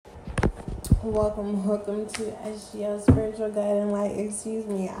Welcome to SGL Spiritual Guiding Light. Excuse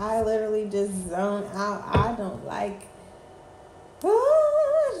me, I literally just zone out. I don't like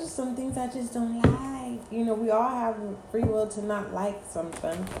just some things I just don't like. We all have free will to not like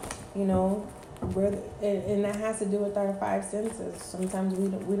something. And that has to do with our five senses. Sometimes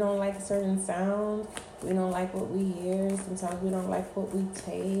we don't like certain sounds. We don't like what we hear. Sometimes we don't like what we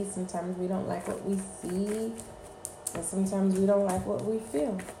taste. Sometimes we don't like what we see. And sometimes we don't like what we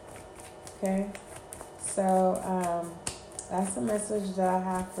feel. Okay? So that's the message that I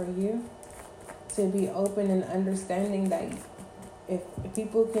have for you. To be open and understanding that if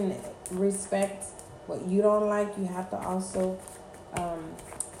people can respect what you don't like, you have to also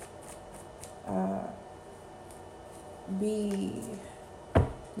be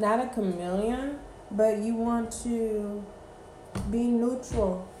not a chameleon, but you want to be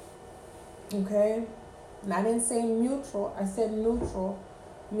neutral. Okay? And I didn't say neutral, I said neutral,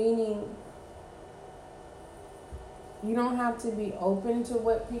 meaning you don't have to be open to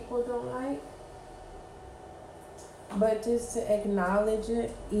what people don't like, but just to acknowledge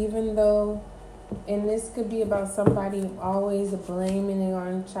it, even though, and this could be about somebody always blaming it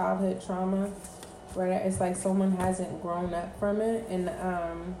on childhood trauma, where it's like someone hasn't grown up from it, and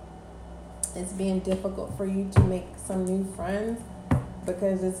it's being difficult for you to make some new friends,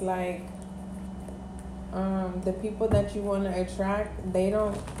 because it's like the people that you want to attract, they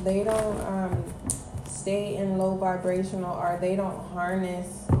don't stay in low vibrational, or they don't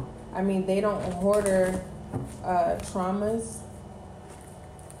they don't hoarder traumas.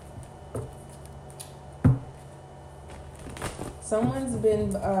 Someone's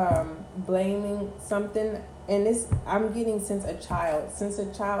been blaming something, and this I'm getting since a child. Since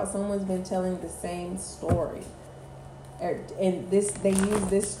a child, someone's been telling the same story, and they use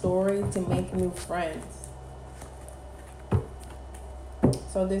this story to make new friends.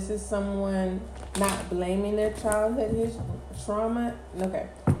 So this is someone not blaming their childhood trauma. Okay,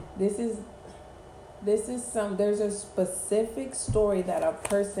 there's a specific story that a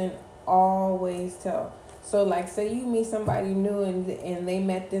person always tells. So like, say you meet somebody new and they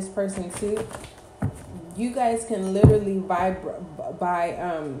met this person too. You guys can literally my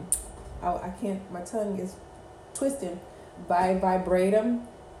tongue is twisting. By vibratum,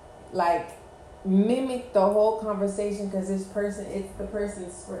 like mimic the whole conversation, because it's the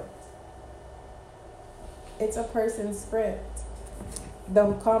person's script. It's a person's script.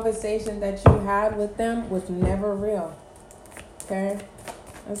 The conversation that you had with them was never real. Okay?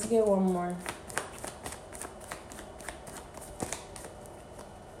 Let's get one more.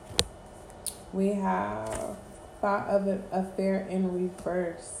 We have thought of an affair in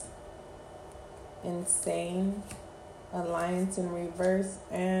reverse. Insane. Alliance in reverse,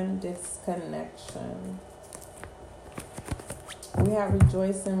 and disconnection. We have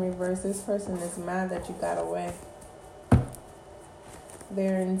rejoice in reverse. This person is mad that you got away.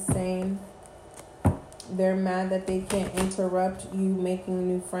 They're insane. They're mad that they can't interrupt you making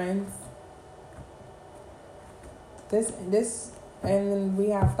new friends. This, and then we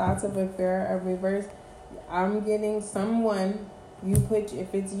have thoughts of affair of reverse. I'm getting someone,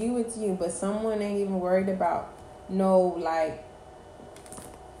 if it's you, it's you, but someone ain't even worried about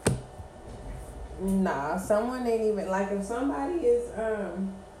someone ain't even, like, if somebody is,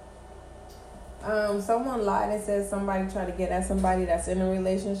 someone lied and said somebody tried to get at somebody that's in a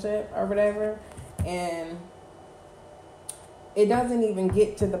relationship or whatever, and it doesn't even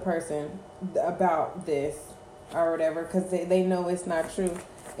get to the person about this or whatever, because they know it's not true.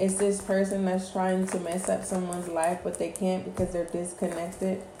 It's this person that's trying to mess up someone's life, but they can't because they're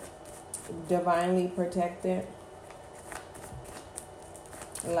disconnected, divinely protected.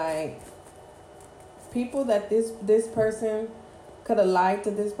 Like, people that this person could have lied to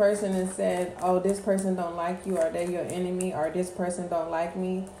this person and said, oh, this person don't like you, or they're your enemy, or this person don't like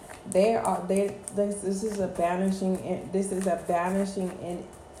me. This is a banishing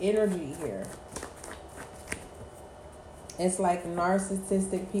energy here. It's like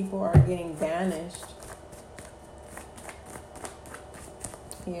narcissistic people are getting banished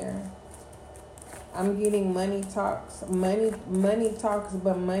here. I'm getting money talks, but money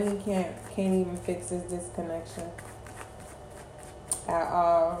can't even fix this disconnection at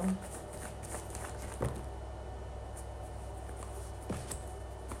all.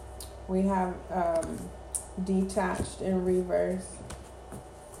 We have detached in reverse.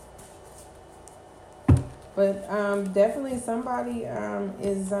 But definitely somebody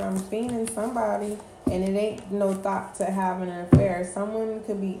is fiending somebody, and it ain't no thought to having an affair. Someone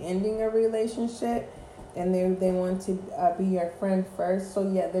could be ending a relationship, and they want to be your friend first. So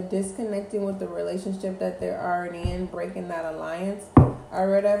yeah, they're disconnecting with the relationship that they're already in, breaking that alliance. or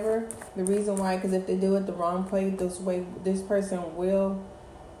whatever. The reason why, because if they do it the wrong way, this person will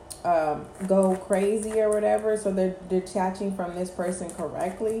go crazy or whatever. So they're detaching from this person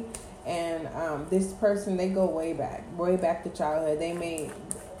correctly. And this person, they go way back to childhood. They may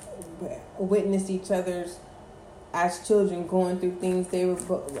witness each other's as children going through things. They were,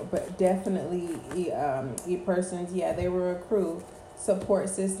 but definitely persons. Yeah, they were a crew, support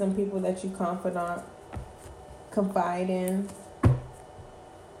system, people that you confide in.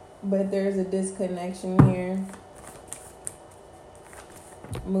 But there's a disconnection here.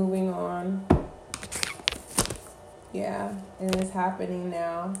 Moving on. Yeah, and it's happening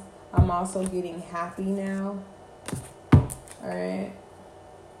now. I'm also getting happy now. Alright.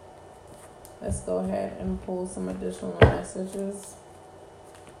 Let's go ahead and pull some additional messages.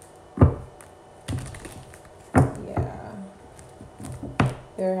 Yeah.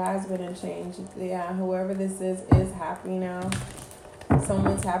 There has been a change. Yeah, whoever this is happy now.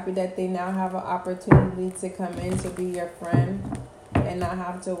 Someone's happy that they now have an opportunity to come in to be your friend and not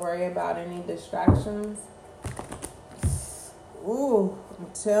have to worry about any distractions. Ooh, I'm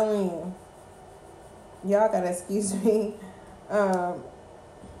telling you. Y'all gotta excuse me.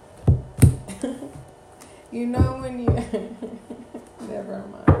 You know when you... Never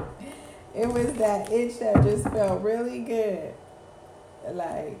mind. It was that itch that just felt really good.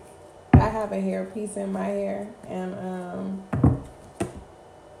 Like, I have a hairpiece in my hair, and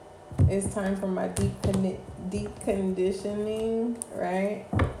it's time for my deep conditioning, right?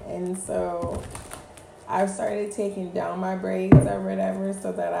 And so I've started taking down my braids or whatever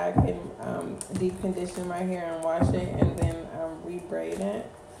so that I can deep condition my hair and wash it and then re-braid it.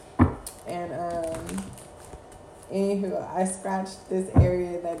 And anywho, I scratched this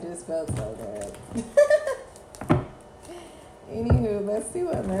area that just felt so good. Anywho, let's see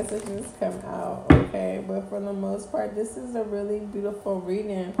what messages come out, okay? But for the most part, this is a really beautiful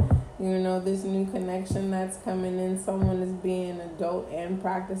reading. You know, this new connection that's coming in. Someone is being an adult and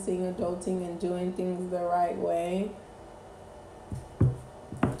practicing adulting and doing things the right way.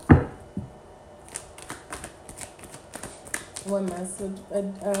 What message?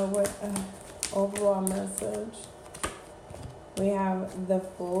 Overall message? We have the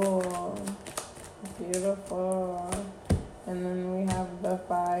Fool. Beautiful. And then we have the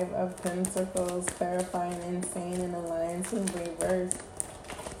Five of Pentacles, clarifying insane and alliance in reverse.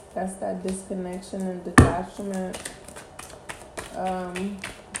 That's that disconnection and detachment.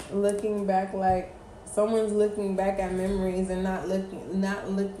 Looking back, like someone's looking back at memories and not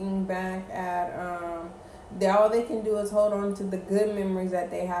looking back at all they can do is hold on to the good memories that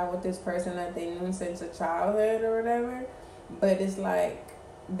they have with this person that they knew since a childhood or whatever. But it's like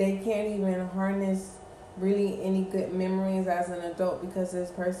they can't even harness really any good memories as an adult because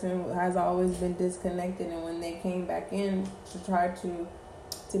this person has always been disconnected, and when they came back in to try to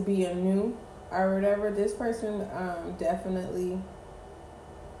be anew or whatever, this person definitely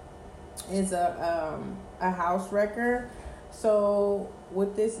is a house wrecker. So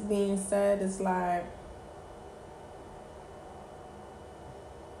with this being said, it's like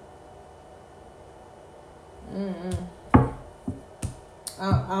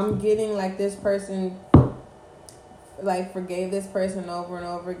I'm getting like this person like forgave this person over and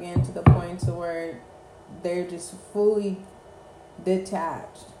over again to the point to where they're just fully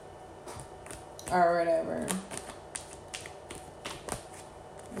detached or whatever.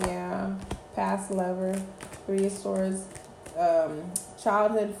 Yeah, past lover, 3 of Swords,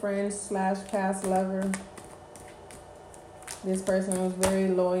 childhood friend / past lover. This person was very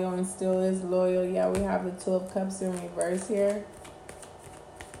loyal and still is loyal. Yeah, we have the 2 of Cups in reverse here.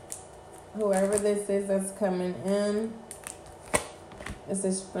 Whoever this is that's coming in, it's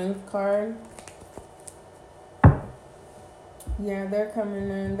a Strength card. Yeah, they're coming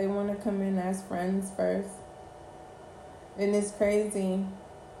in. They want to come in as friends first. And it's crazy.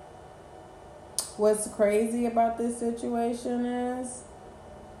 What's crazy about this situation is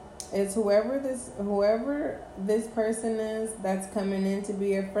whoever this person is that's coming in to be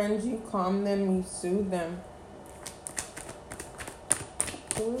your friend, you calm them, you soothe them.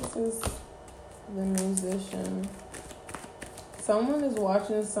 Who is this? The Musician. Someone is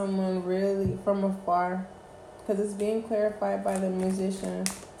watching someone really from afar, because it's being clarified by the Musician.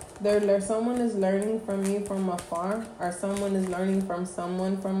 Someone is learning from you from afar, or someone is learning from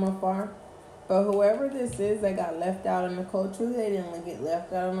someone from afar. But whoever this is that got left out in the cold, truly they didn't get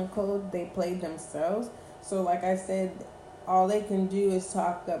left out in the cold. They played themselves. So like I said, all they can do is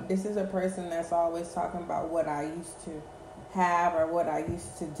talk up. This is a person that's always talking about what I used to have or what I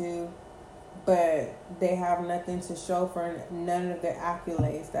used to do. But they have nothing to show for none of the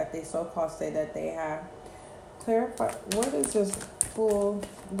accolades that they so-called say that they have. Clarify, what is this Fool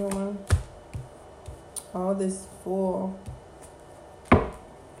doing? All this Fool.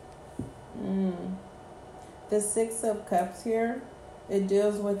 The Six of Cups here, it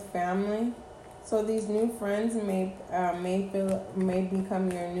deals with family. So these new friends may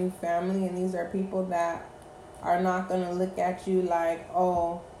become your new family, and these are people that are not gonna look at you like,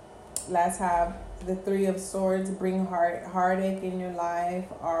 oh, let's have the Three of Swords, bring heartache in your life,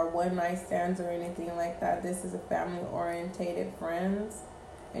 or one night stands or anything like that. This is a family orientated friends,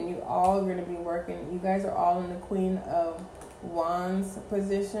 and you all are gonna be working. You guys are all in the Queen of Wands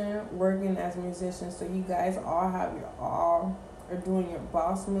position, working as musicians. So you guys all are doing your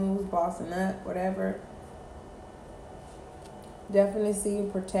boss moves, bossing up, whatever. Definitely see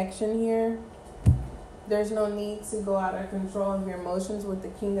protection here. There's no need to go out of control of your emotions with the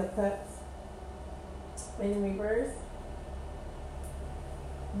King of Cups in reverse.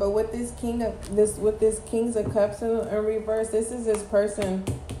 But with this Kings of Cups in reverse, this is this person,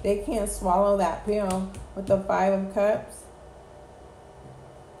 they can't swallow that pill. With the Five of Cups,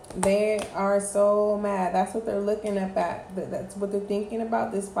 they are so mad. That's what they're looking at. That's what they're thinking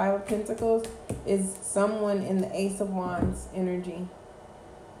about. This Five of Pentacles is someone in the Ace of Wands energy.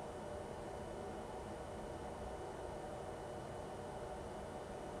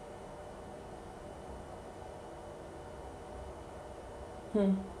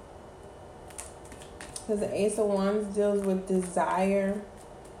 Because the Ace of Wands deals with desire.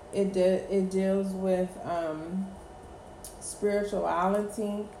 It deals with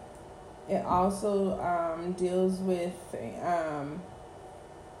spirituality. It also deals with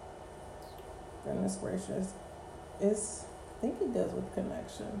goodness gracious. I think it deals with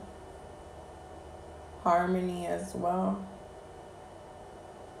connection, harmony as well.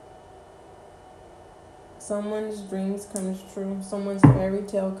 Someone's dreams comes true. Someone's fairy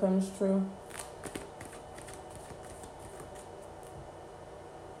tale comes true.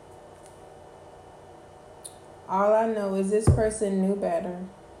 All I know is this person knew better.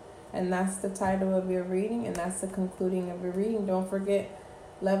 And that's the title of your reading, and that's the concluding of your reading. Don't forget,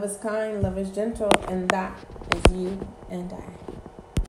 love is kind, love is gentle, and that is you and I.